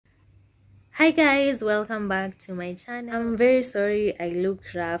Hi guys, welcome back to my channel. I'm very sorry I look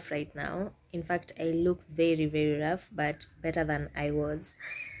rough right now. In fact, I look very rough, but better than I was.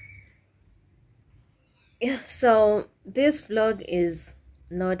 Yeah, so this vlog is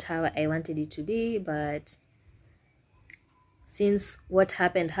not how I wanted it to be, but since what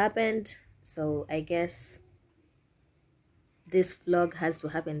happened, so I guess this vlog has to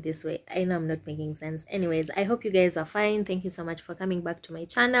happen this way. I know I'm not making sense. Anyways, I hope you guys are fine. Thank you so much for coming back to my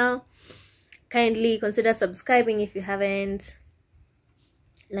channel. Kindly consider subscribing if you haven't.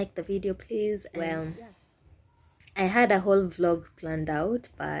 Like the video, please. Well, I had a whole vlog planned out,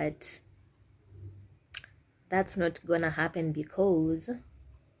 but that's not gonna happen because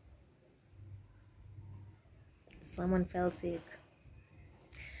someone fell sick.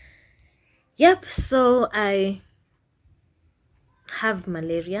 Yep, so I have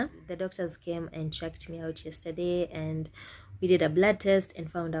malaria. The doctors came and checked me out yesterday, and we did a blood test and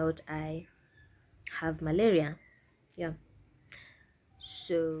found out I have malaria.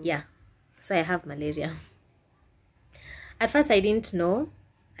 So I have malaria. At first I didn't know,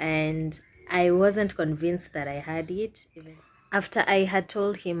 and I wasn't convinced that I had it. Even after I had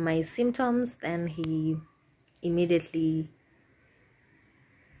told him my symptoms, then he immediately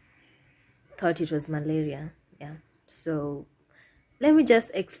thought it was malaria. So let me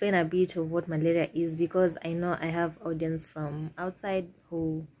just explain a bit of what malaria is, because I know I have audience from outside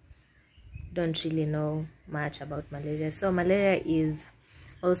who don't really know much about malaria. So malaria is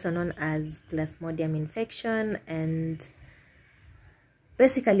also known as plasmodium infection, and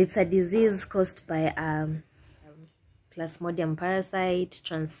basically it's a disease caused by plasmodium parasite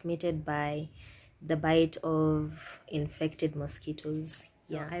transmitted by the bite of infected mosquitoes.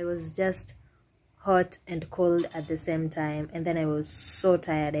 I was just hot and cold at the same time, and then I was so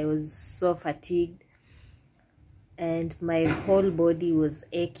tired, I was so fatigued, and my whole body was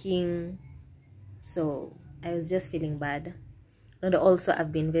aching. So I was just feeling bad, and also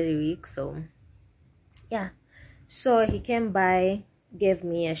I've been very weak. So so he came by, gave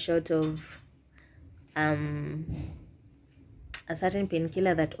me a shot of a certain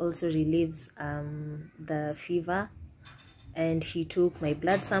painkiller that also relieves the fever, and he took my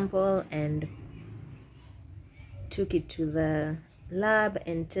blood sample and took it to the lab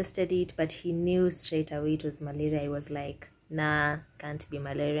and tested it, but he knew straight away it was malaria. I was like, nah, can't be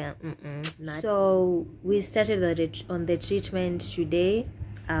malaria. So we started on the treatment today.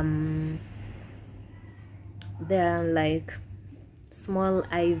 There are like small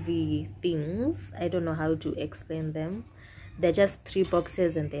IV things, I don't know how to explain them. They're just 3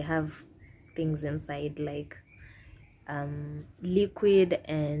 boxes, and they have things inside like liquid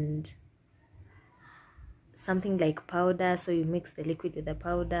and something like powder. So you mix the liquid with the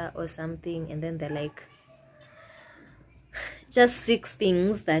powder or something, and then they're like just 6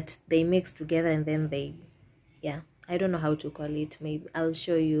 things that they mix together, and then they I don't know how to call it. Maybe I'll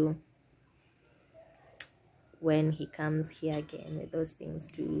show you when he comes here again with those things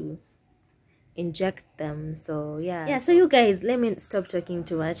to inject them. So so you guys, let me stop talking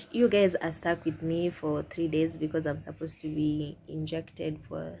too much. You guys are stuck with me for 3 days because I'm supposed to be injected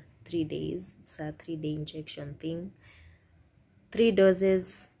for 3 days. It's a 3-day injection thing, 3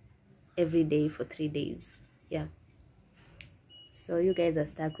 doses every day for 3 days. So you guys are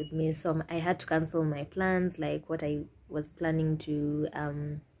stuck with me, so I had to cancel my plans, like what I was planning to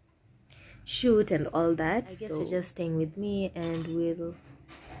shoot and all that. I guess you're just staying with me, and we'll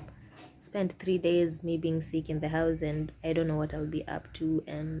spend 3 days me being sick in the house, and I don't know what I'll be up to.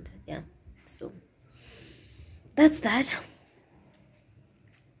 And so that's that.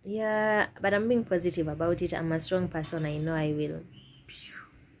 But I'm being positive about it. I'm a strong person. I know I will.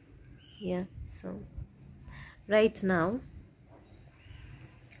 So right now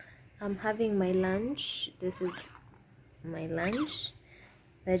I'm having my lunch. This is my lunch.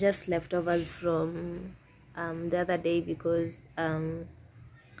 They're just leftovers from the other day, because I'm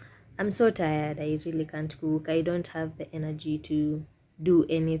so tired. I really can't cook. I don't have the energy to do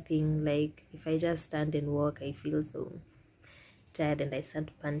anything. Like if I just stand and walk, I feel so tired and I start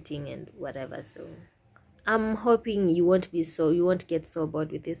panting and whatever. So I'm hoping you won't get so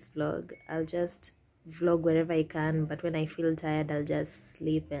bored with this vlog. I'll just vlog wherever I can, but when I feel tired, I'll just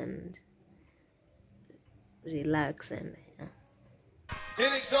sleep and relax. And and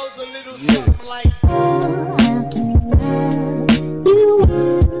it goes a little something like, oh, how can you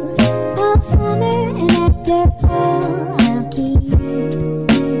love all summer and after fall? I'll keep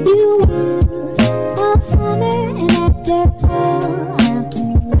you all summer and after fall. I'll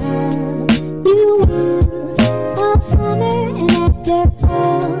keep you all summer and after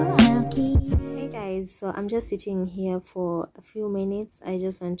fall. I'll keep. Hey guys, so I'm just sitting here for a few minutes. I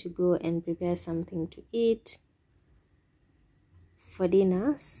just want to go and prepare something to eat for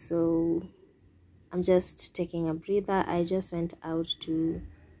dinner, so I'm just taking a breather. I just went out to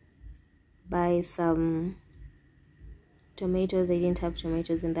buy some tomatoes. I didn't have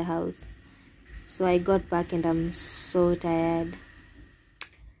tomatoes in the house, so I got back and I'm so tired.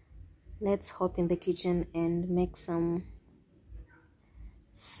 Let's hop in the kitchen and make some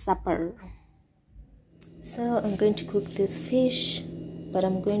supper. So I'm going to cook this fish, but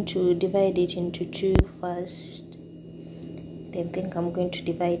I'm going to divide it into two first. I think I'm going to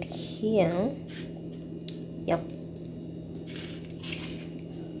divide here. Yep.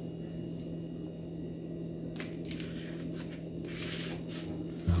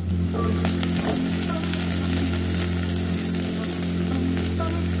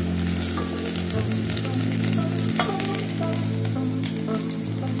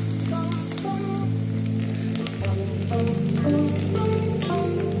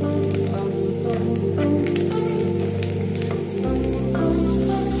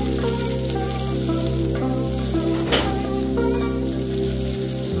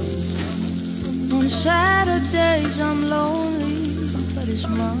 On Saturdays I'm lonely, but it's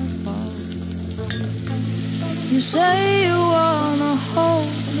my fault. You say you wanna hold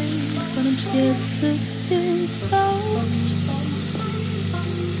me, but I'm scared to get close.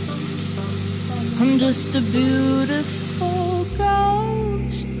 I'm just a beautiful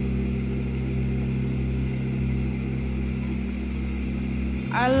ghost.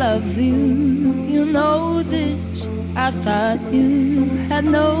 I love you, you know this. I thought you had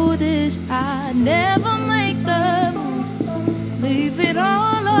noticed I'd never make the move. Leave it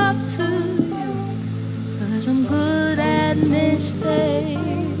all up to you, 'cause I'm good at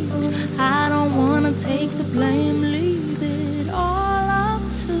mistakes. I don't wanna take the blame, leave it all up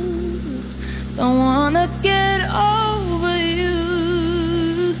to you. Don't wanna get over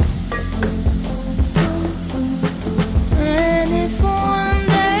you. And if one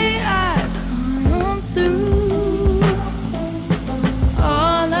day I come through,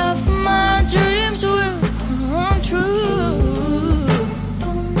 all of my dreams will come true.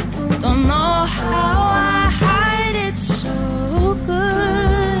 Don't know how I hide it so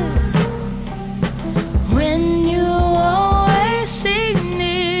good, when you always see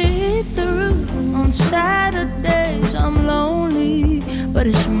me through. On Saturdays I'm lonely, but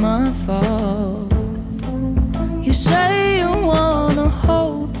it's my fault. You say you wanna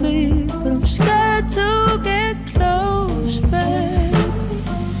hold me, but I'm scared to get close, baby.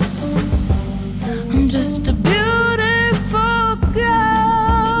 I'm just a beautiful ghost.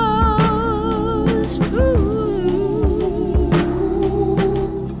 Ooh.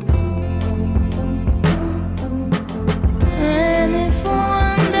 And if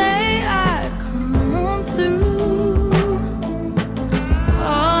one day I come through,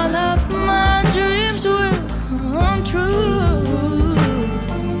 all of my dreams will come true.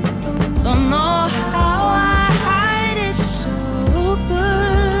 Don't know how I hide it so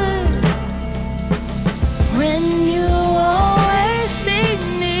good, when you always see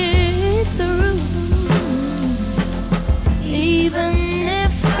me through. Even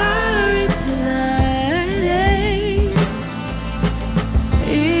if I reply,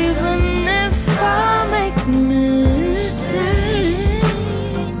 even if I make mistakes,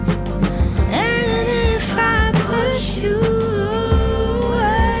 and if I push you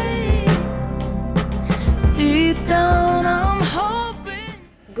away, deep down I'm hoping.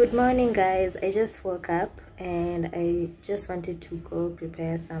 Good morning, guys. I just woke up and I just wanted to go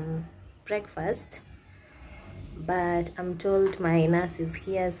prepare some breakfast, but I'm told my nurse is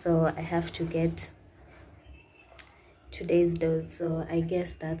here, so I have to get today's dose. So I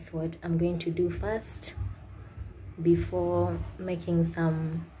guess that's what I'm going to do first before making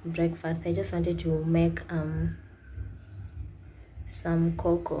some breakfast. I just wanted to make some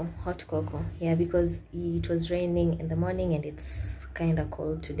cocoa, hot cocoa, yeah, because it was raining in the morning and it's kind of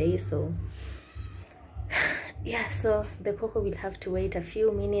cold today. So yeah, so the cocoa will have to wait a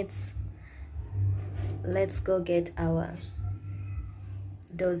few minutes. Let's go get our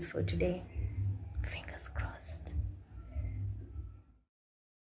dose for today. Fingers crossed.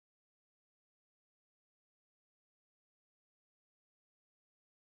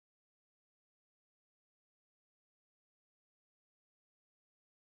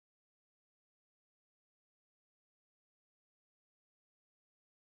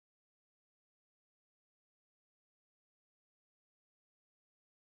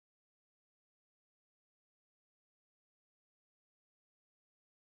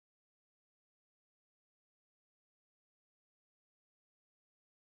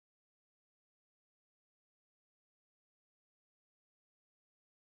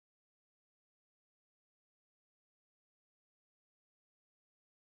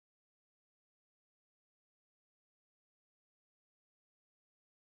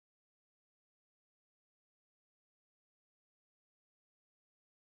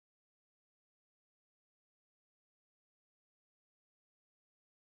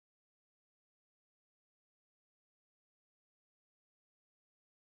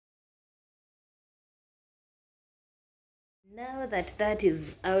 Now that that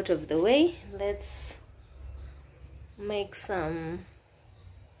is out of the way, let's make some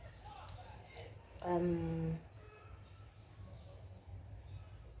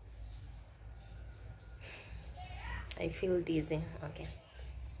I feel dizzy. Okay,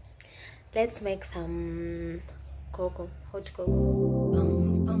 let's make some cocoa, hot cocoa.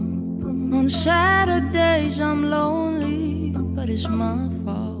 On Saturdays I'm lonely, but it's my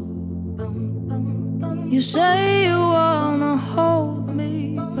fault. You say you wanna hold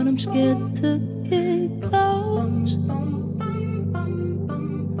me, but I'm scared to get close.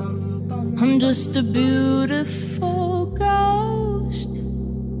 I'm just a beautiful ghost.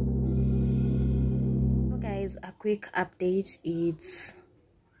 So guys, a quick update. It's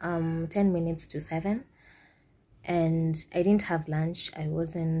 10 minutes to 7 and I didn't have lunch. I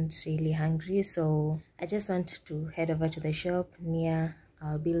wasn't really hungry, so I just want to head over to the shop near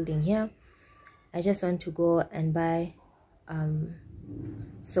our building here. I just want to go and buy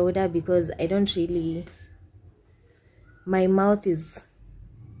soda because I don't really, my mouth is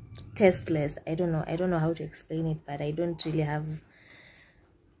tasteless. I don't know how to explain it, but I don't really have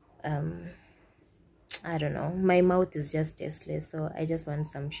I don't know, my mouth is just tasteless, so I just want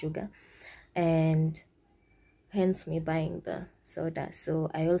some sugar, and hence me buying the soda. So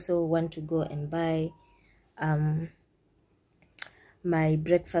I also want to go and buy my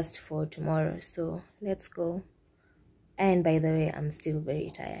breakfast for tomorrow, so let's go. And by the way, I'm still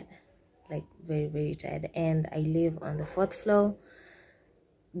very tired, like very tired, and I live on the 4th floor.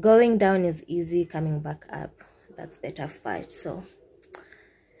 Going down is easy, coming back up, that's the tough part. So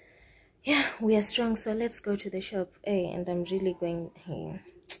yeah, we are strong, so let's go to the shop. Hey, and I'm really going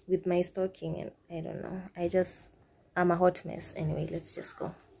with my stocking, and I don't know, I'm a hot mess. Anyway, let's just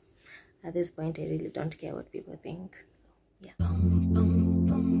go. At this point I really don't care what people think, so yeah.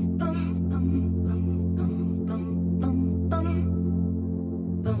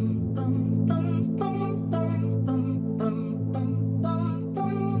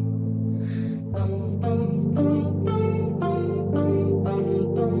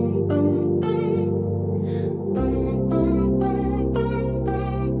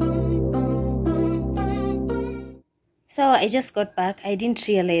 So I just got back. I didn't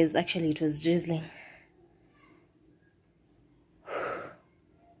realize actually it was drizzling.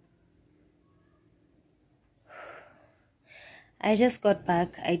 I just got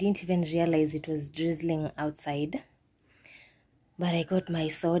back. I didn't even realize it was drizzling outside. But I got my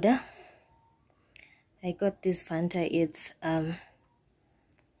soda. I got this Fanta. It's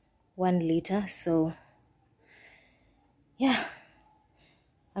 1 liter. So yeah,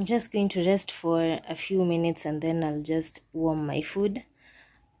 I'm just going to rest for a few minutes and then I'll just warm my food.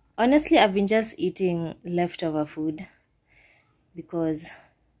 Honestly, I've been just eating leftover food because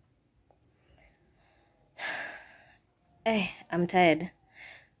I'm tired.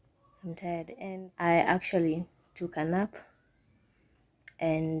 And I actually took a nap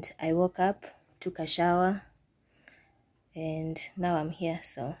and I woke up, took a shower, and now I'm here.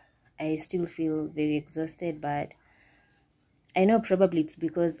 So I still feel very exhausted, but I know probably it's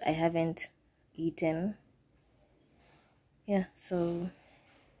because I haven't eaten. Yeah, so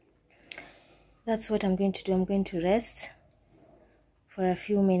that's what I'm going to do. I'm going to rest for a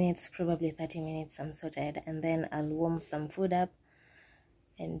few minutes, probably 30 minutes. I'm so tired, and then I'll warm some food up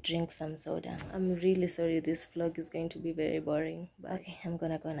and drink some soda. I'm really sorry this vlog is going to be very boring, but okay, I'm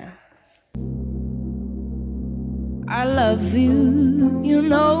gonna go now. I love you, you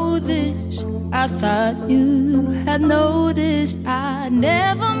know this. I thought you had noticed I'd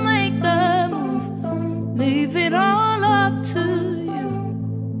never make the move. Leave it all up to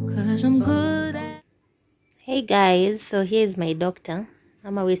you, 'cause I'm good at. Hey guys, so here's my doctor.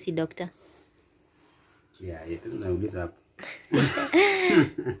 I'm a Wesi doctor. Yeah, it doesn't know this up.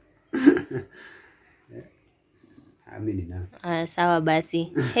 I'm in nurse. Sawa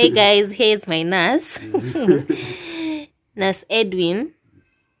basi. Hey guys, here's my nurse. Nurse Edwin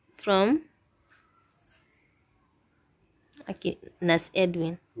from Nurse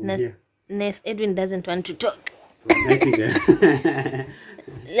Edwin. Nurse Edwin doesn't want to talk.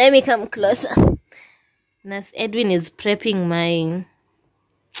 Let me come closer. Nurse Edwin is prepping my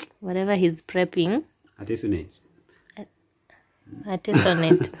whatever he's prepping. Artesunate.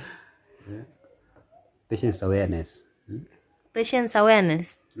 Artesunate. Patient's awareness. Patient's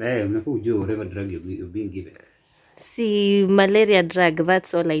awareness. Whatever drug you've been given. See, malaria drug,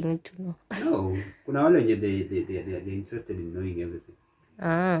 that's all I need to know. No, kuna wale they're interested in knowing everything.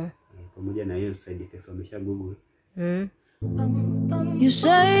 Pamoja na hiyo side effects wamesha Google. You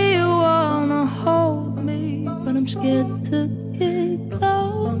say you wanna hold me, but I'm scared to get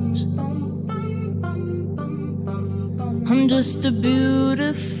close. I'm just a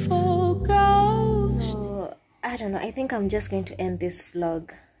beautiful ghost. So I don't know, I think I'm just going to end this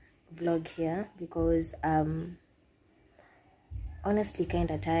vlog here because honestly kind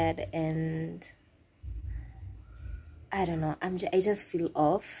of tired, and I don't know, I just feel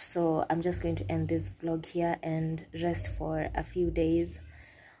off. So I'm just going to end this vlog here and rest for a few days.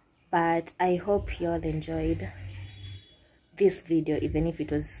 But I hope you all enjoyed this video, even if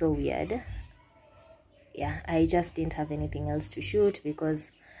it was so weird. Yeah, I just didn't have anything else to shoot because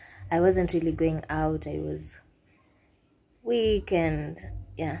I wasn't really going out. I was weak, and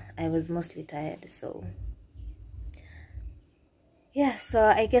yeah, I was mostly tired. So yeah, so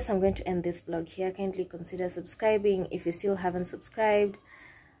I guess I'm going to end this vlog here. Kindly consider subscribing if you still haven't subscribed.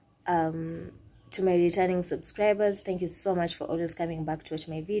 To my returning subscribers, thank you so much for always coming back to watch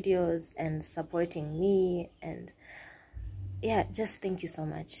my videos and supporting me. And yeah, just thank you so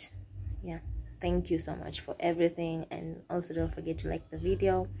much. Yeah, thank you so much for everything. And also don't forget to like the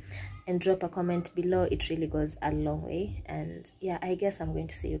video and drop a comment below. It really goes a long way. And yeah, I guess I'm going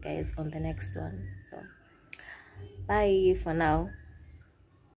to see you guys on the next one. So bye for now.